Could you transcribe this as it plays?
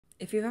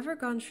If you've ever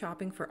gone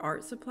shopping for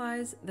art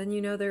supplies, then you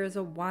know there is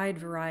a wide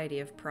variety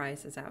of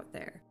prices out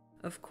there.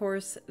 Of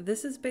course,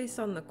 this is based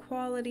on the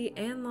quality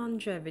and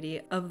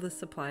longevity of the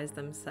supplies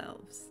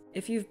themselves.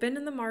 If you've been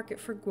in the market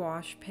for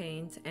gouache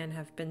paint and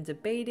have been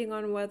debating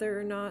on whether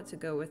or not to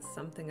go with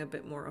something a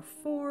bit more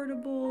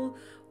affordable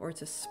or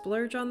to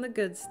splurge on the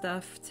good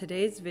stuff,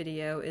 today's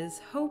video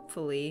is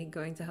hopefully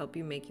going to help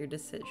you make your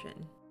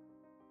decision.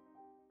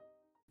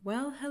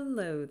 Well,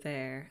 hello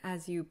there.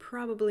 As you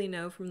probably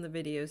know from the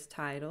video's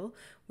title,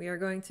 we are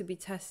going to be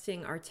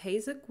testing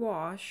Arteza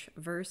Gouache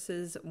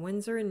versus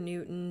Winsor &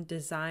 Newton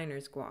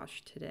Designer's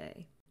Gouache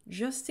today.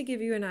 Just to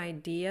give you an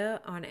idea,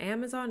 on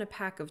Amazon a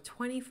pack of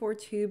 24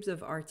 tubes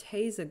of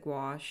Arteza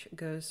Gouache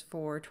goes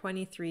for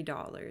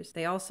 $23.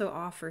 They also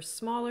offer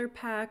smaller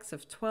packs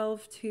of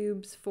 12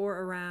 tubes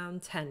for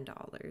around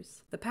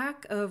 $10. The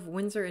pack of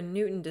Winsor &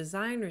 Newton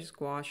Designer's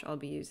Gouache I'll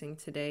be using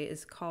today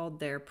is called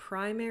their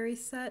primary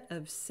set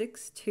of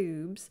 6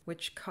 tubes,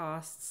 which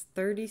costs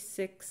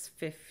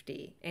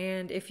 $36.50.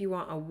 And if you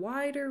want a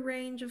wider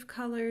range of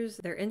colors,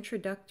 their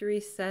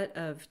introductory set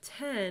of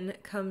 10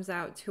 comes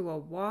out to a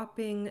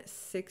whopping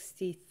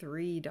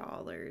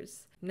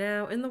 $63.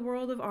 Now, in the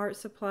world of art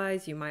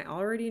supplies, you might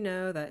already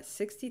know that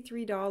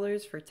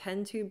 $63 for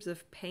 10 tubes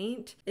of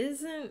paint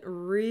isn't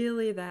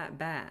really that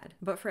bad.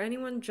 But for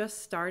anyone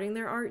just starting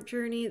their art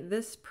journey,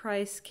 this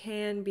price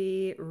can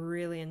be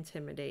really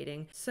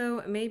intimidating.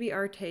 So maybe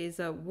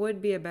Arteza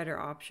would be a better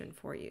option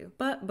for you.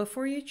 But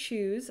before you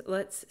choose,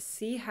 let's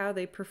see how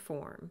they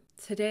perform.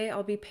 Today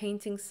I'll be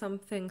painting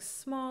something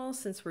small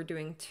since we're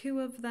doing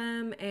 2 of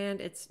them, and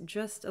it's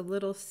just a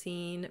little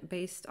scene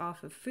based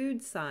off of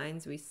food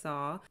signs we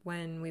saw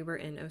when we were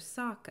in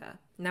Osaka.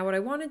 Now what I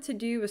wanted to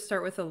do was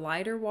start with a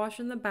lighter wash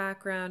in the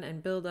background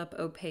and build up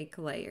opaque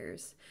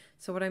layers.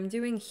 So what I'm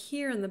doing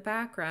here in the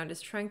background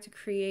is trying to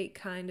create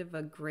kind of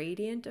a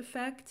gradient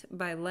effect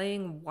by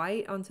laying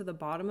white onto the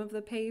bottom of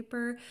the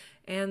paper,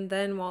 and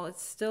then while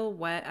it's still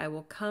wet, I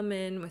will come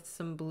in with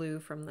some blue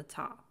from the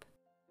top.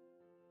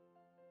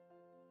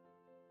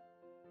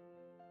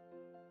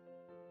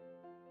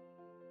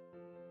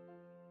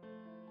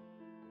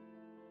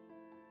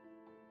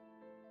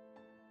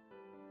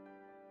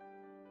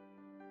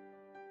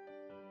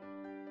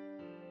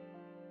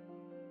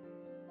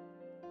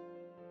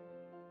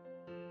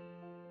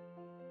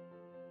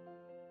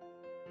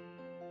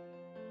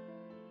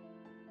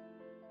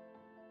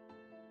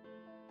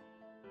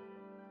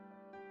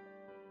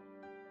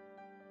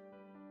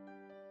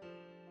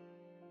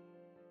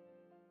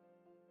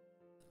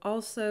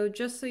 Also,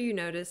 just so you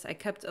notice, I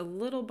kept a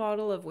little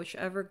bottle of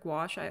whichever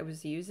gouache I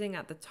was using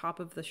at the top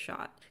of the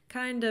shot,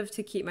 kind of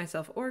to keep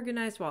myself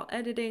organized while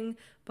editing,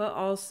 but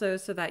also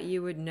so that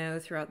you would know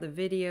throughout the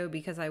video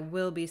because I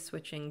will be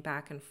switching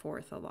back and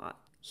forth a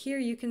lot. Here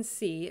you can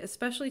see,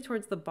 especially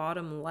towards the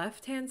bottom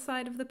left-hand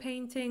side of the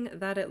painting,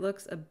 that it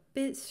looks a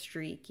bit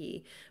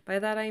streaky. By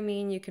that I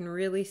mean you can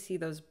really see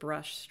those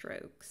brush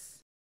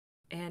strokes.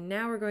 And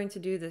now we're going to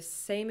do the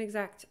same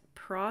exact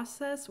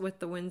process with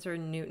the Winsor &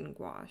 Newton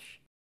gouache.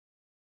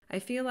 I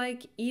feel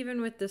like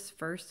even with this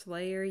first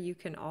layer, you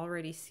can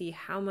already see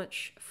how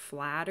much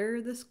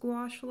flatter this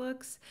gouache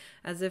looks,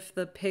 as if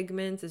the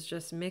pigment is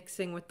just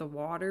mixing with the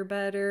water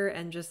better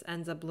and just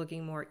ends up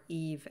looking more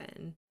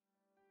even.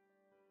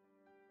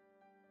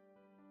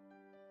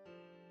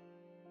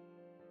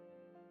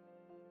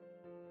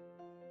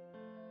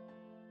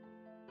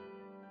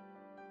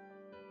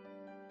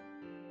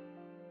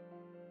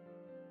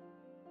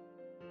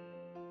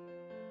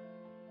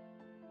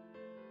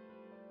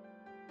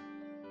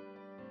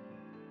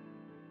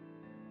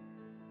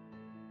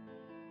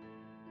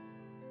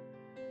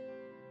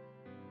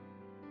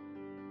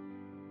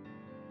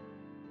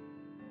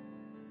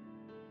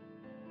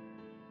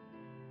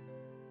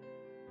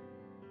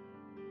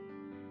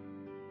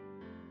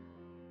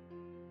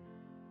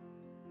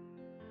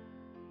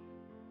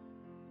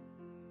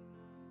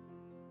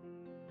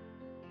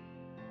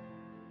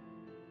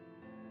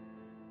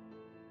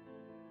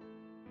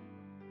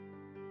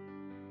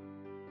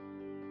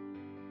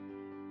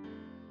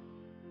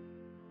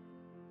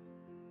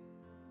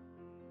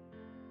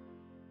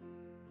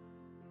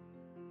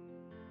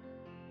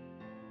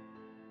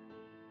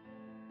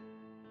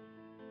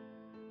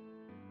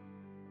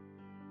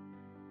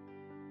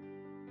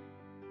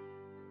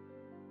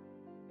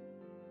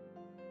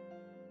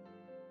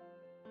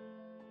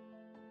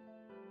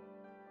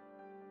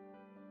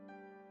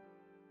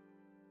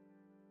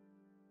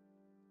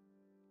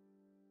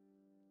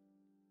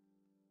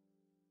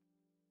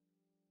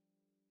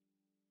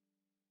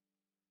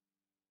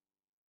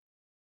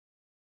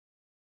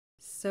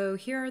 So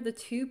here are the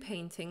 2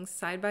 paintings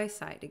side by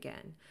side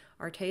again,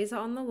 Arteza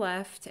on the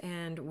left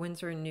and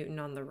Winsor & Newton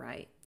on the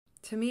right.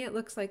 To me it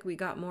looks like we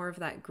got more of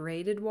that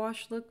graded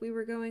wash look we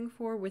were going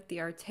for with the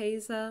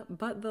Arteza,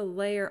 but the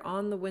layer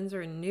on the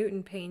Winsor &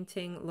 Newton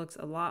painting looks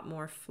a lot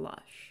more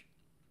flush.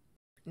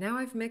 Now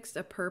I've mixed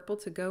a purple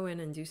to go in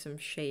and do some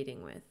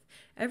shading with.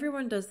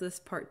 Everyone does this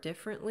part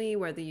differently,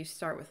 whether you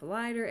start with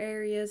lighter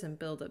areas and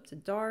build up to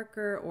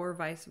darker or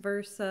vice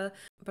versa,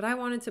 but I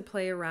wanted to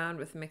play around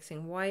with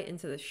mixing white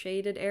into the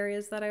shaded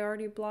areas that I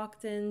already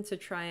blocked in to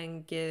try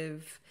and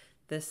give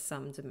this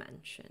some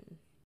dimension.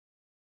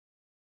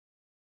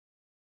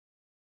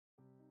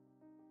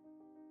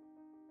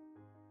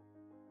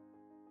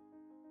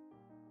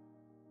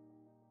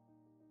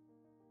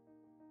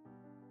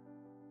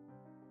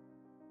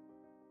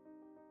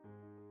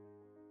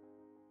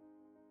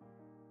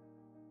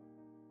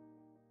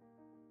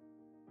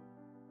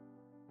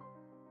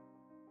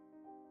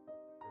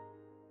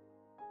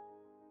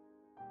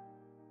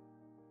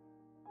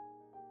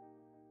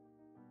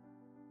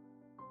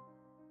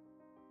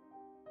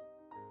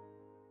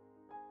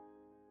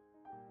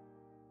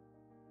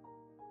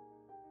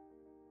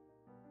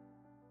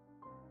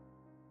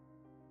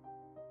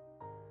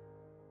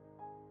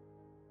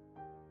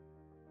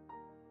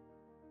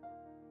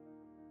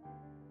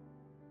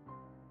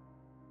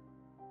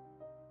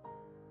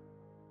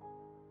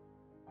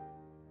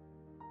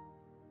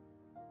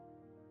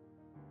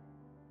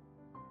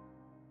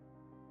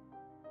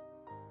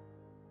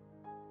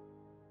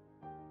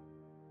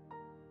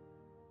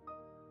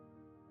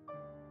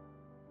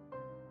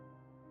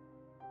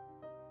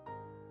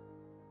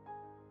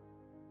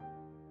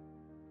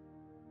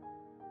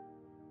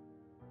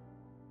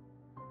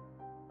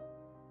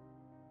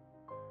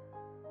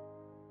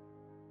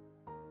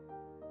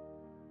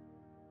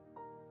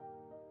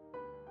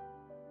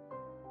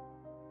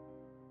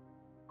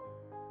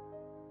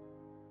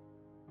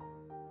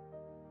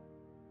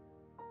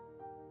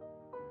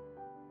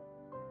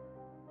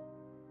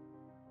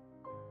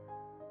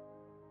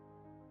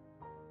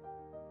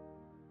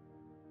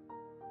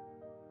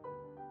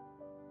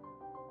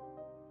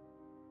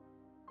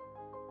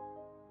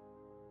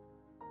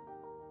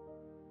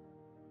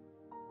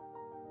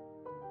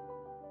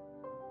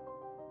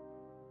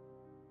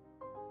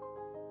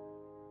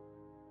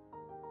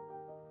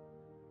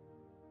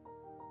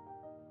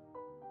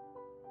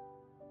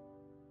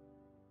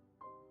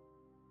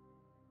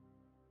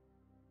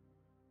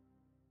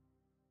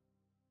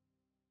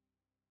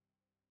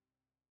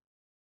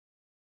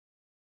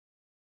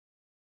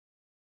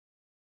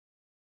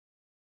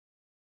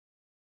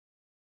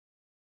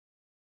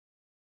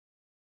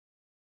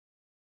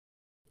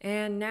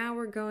 And now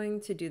we're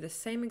going to do the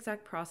same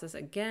exact process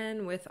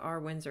again with our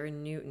Winsor &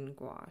 Newton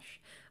gouache.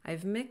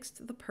 I've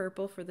mixed the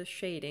purple for the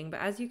shading, but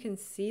as you can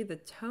see, the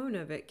tone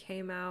of it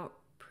came out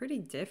pretty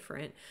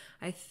different.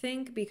 I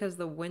think because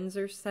the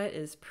Winsor set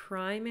is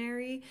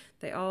primary,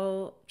 they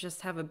all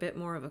just have a bit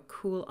more of a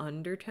cool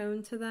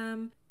undertone to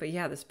them. But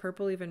yeah, this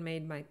purple even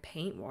made my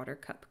paint water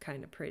cup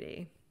kind of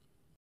pretty.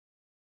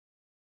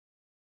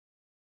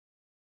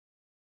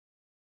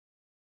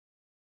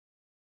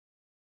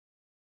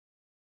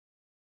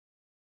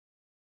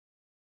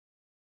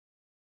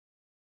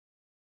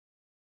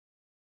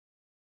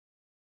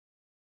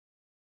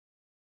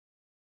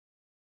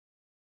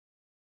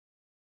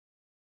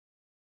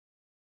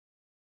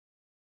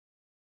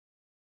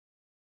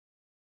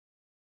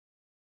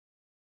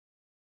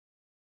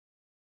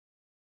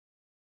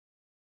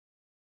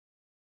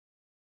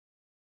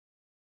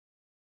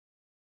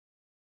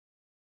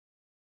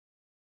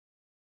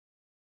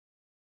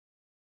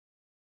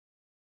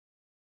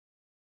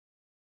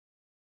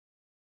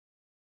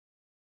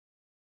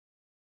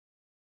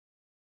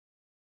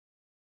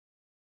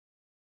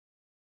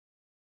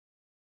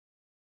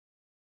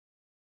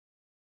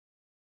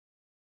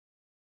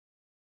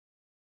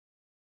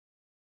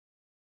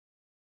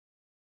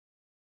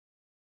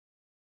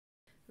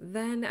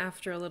 Then,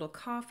 after a little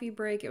coffee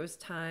break, it was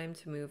time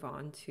to move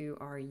on to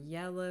our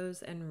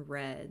yellows and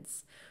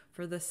reds.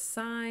 For the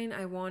sign,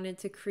 I wanted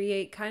to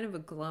create kind of a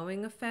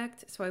glowing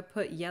effect, so I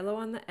put yellow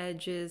on the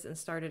edges and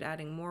started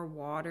adding more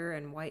water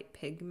and white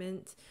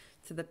pigment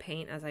to the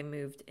paint as I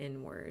moved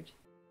inward.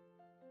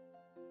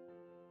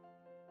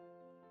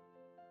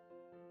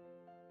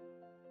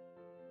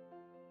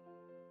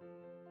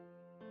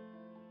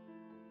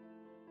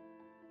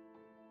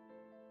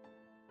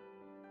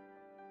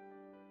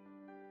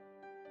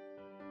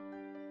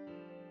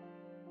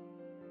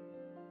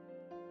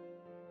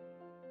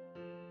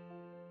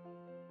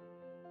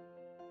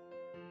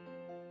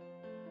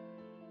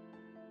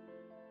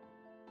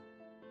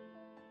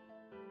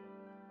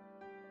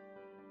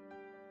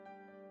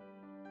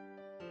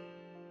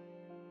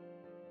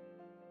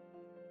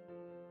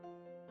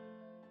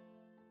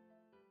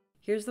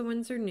 Here's the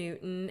Winsor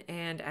Newton,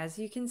 and as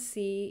you can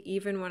see,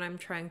 even when I'm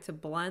trying to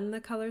blend the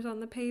colors on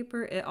the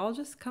paper, it all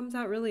just comes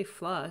out really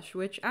flush,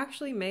 which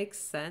actually makes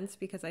sense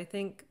because I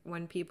think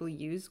when people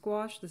use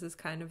gouache, this is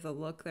kind of the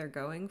look they're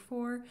going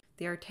for.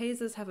 The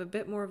Artezas have a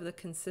bit more of the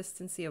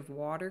consistency of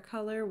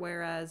watercolor,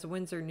 whereas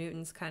Winsor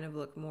Newtons kind of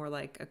look more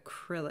like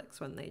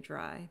acrylics when they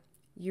dry.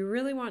 You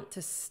really want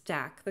to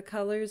stack the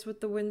colors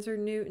with the Winsor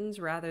Newtons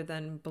rather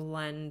than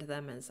blend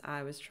them as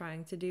I was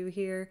trying to do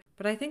here.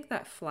 But I think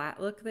that flat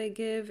look they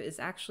give is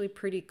actually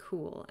pretty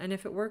cool, and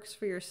if it works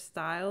for your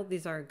style,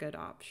 these are a good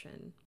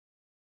option.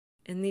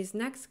 In these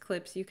next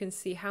clips, you can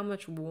see how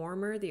much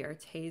warmer the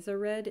Arteza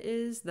red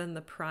is than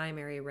the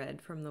primary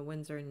red from the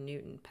Winsor &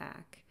 Newton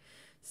pack.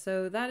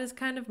 So that is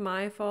kind of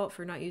my fault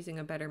for not using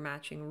a better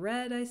matching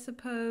red, I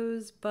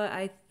suppose, but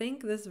I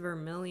think this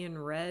vermilion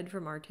red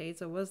from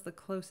Arteza was the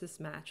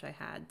closest match I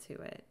had to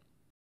it.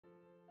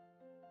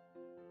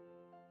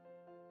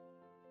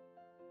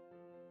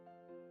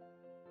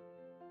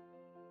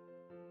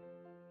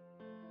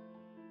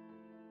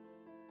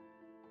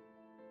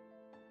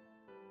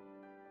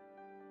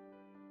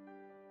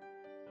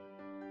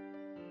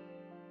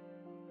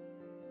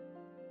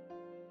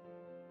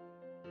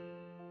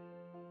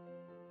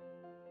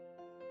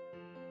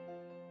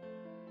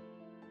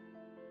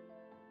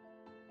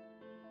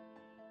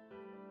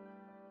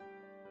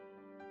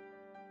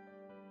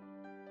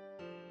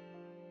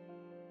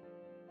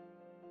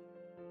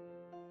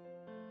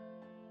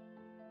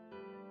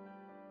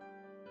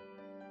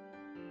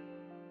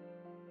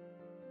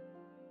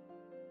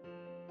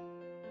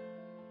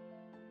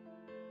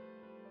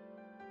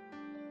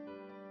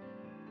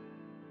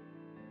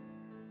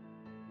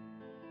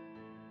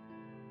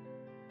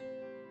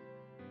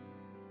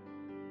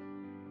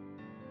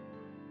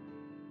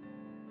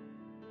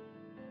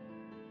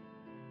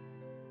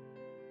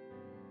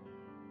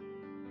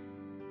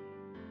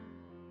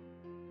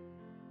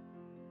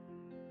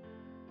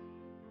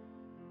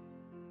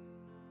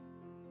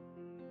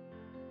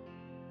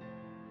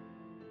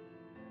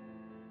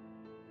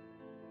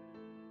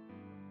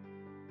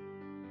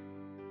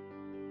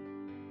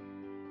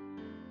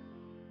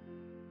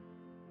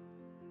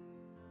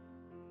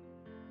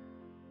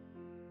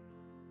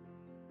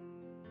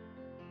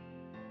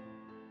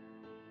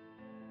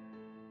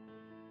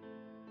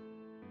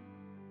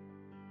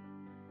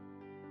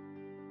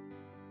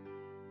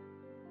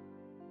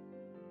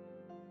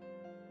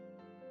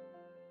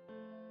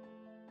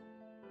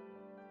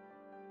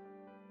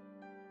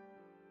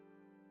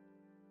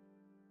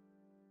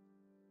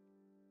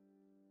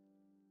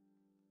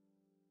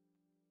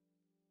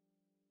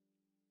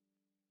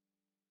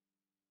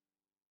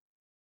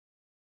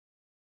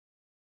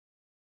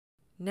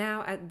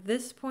 Now, at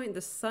this point,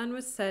 the sun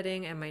was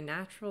setting and my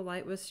natural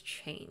light was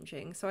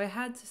changing, so I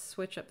had to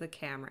switch up the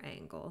camera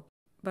angle.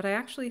 But I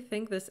actually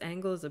think this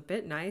angle is a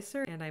bit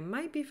nicer, and I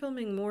might be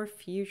filming more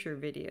future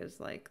videos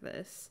like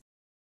this.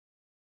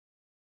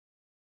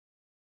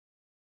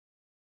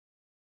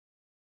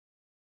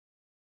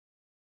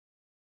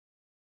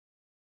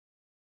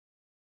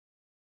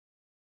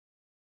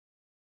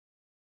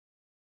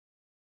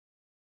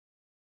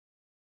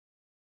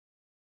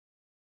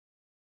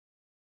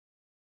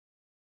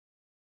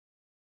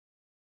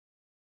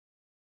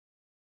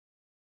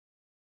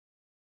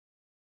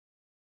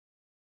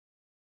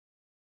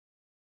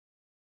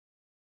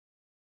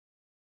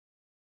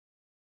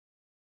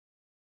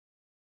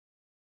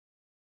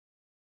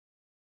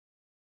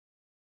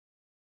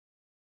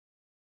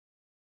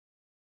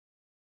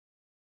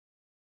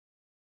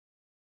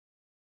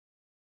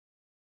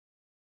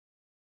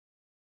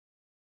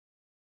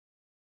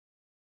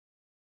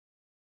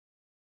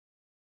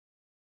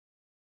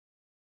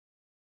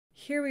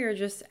 Here we are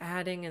just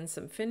adding in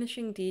some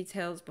finishing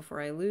details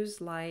before I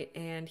lose light,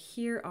 and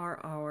here are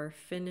our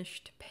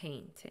finished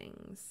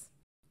paintings.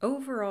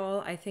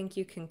 Overall, I think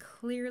you can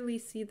clearly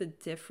see the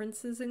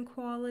differences in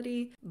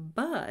quality,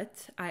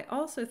 but I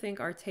also think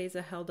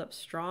Arteza held up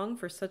strong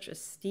for such a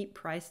steep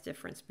price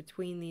difference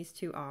between these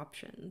two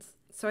options.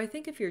 So I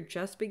think if you're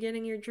just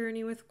beginning your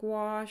journey with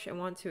gouache and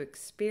want to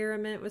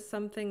experiment with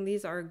something,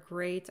 these are a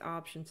great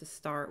option to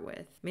start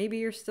with. Maybe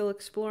you're still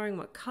exploring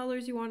what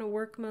colors you want to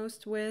work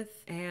most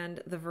with,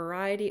 and the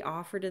variety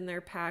offered in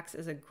their packs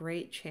is a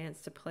great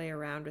chance to play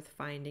around with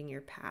finding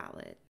your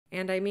palette.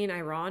 And I mean,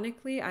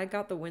 ironically, I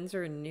got the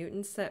Winsor &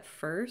 Newton set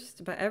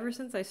first, but ever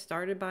since I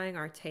started buying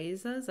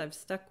Artezas, I've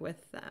stuck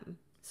with them.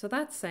 So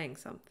that's saying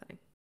something.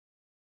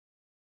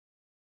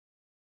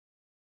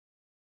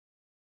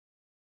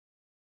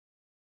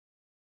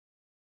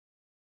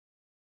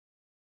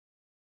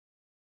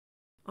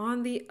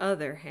 On the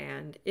other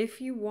hand, if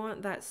you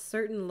want that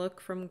certain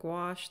look from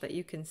gouache that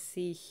you can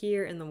see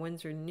here in the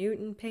Winsor &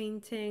 Newton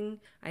painting,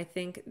 I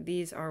think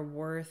these are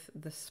worth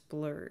the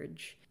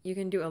splurge. You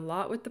can do a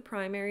lot with the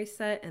primary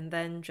set and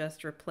then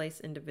just replace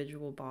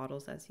individual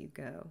bottles as you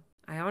go.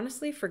 I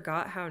honestly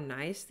forgot how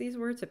nice these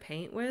were to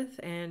paint with,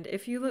 and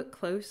if you look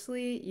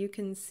closely, you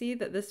can see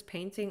that this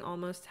painting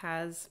almost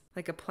has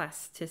like a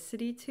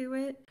plasticity to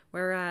it,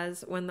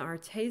 whereas when the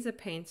Arteza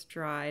paints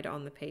dried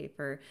on the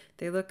paper,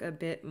 they look a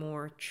bit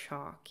more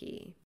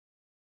chalky.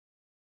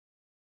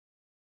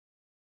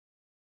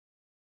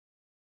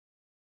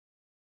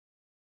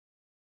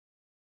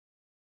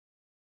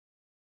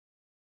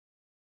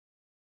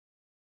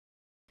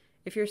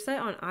 If you're set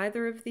on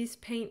either of these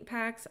paint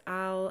packs,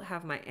 I'll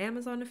have my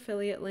Amazon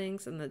affiliate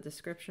links in the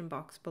description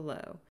box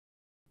below.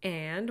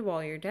 And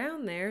while you're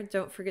down there,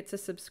 don't forget to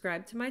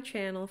subscribe to my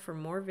channel for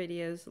more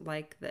videos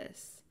like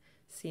this.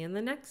 See you in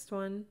the next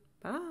one.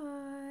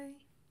 Bye!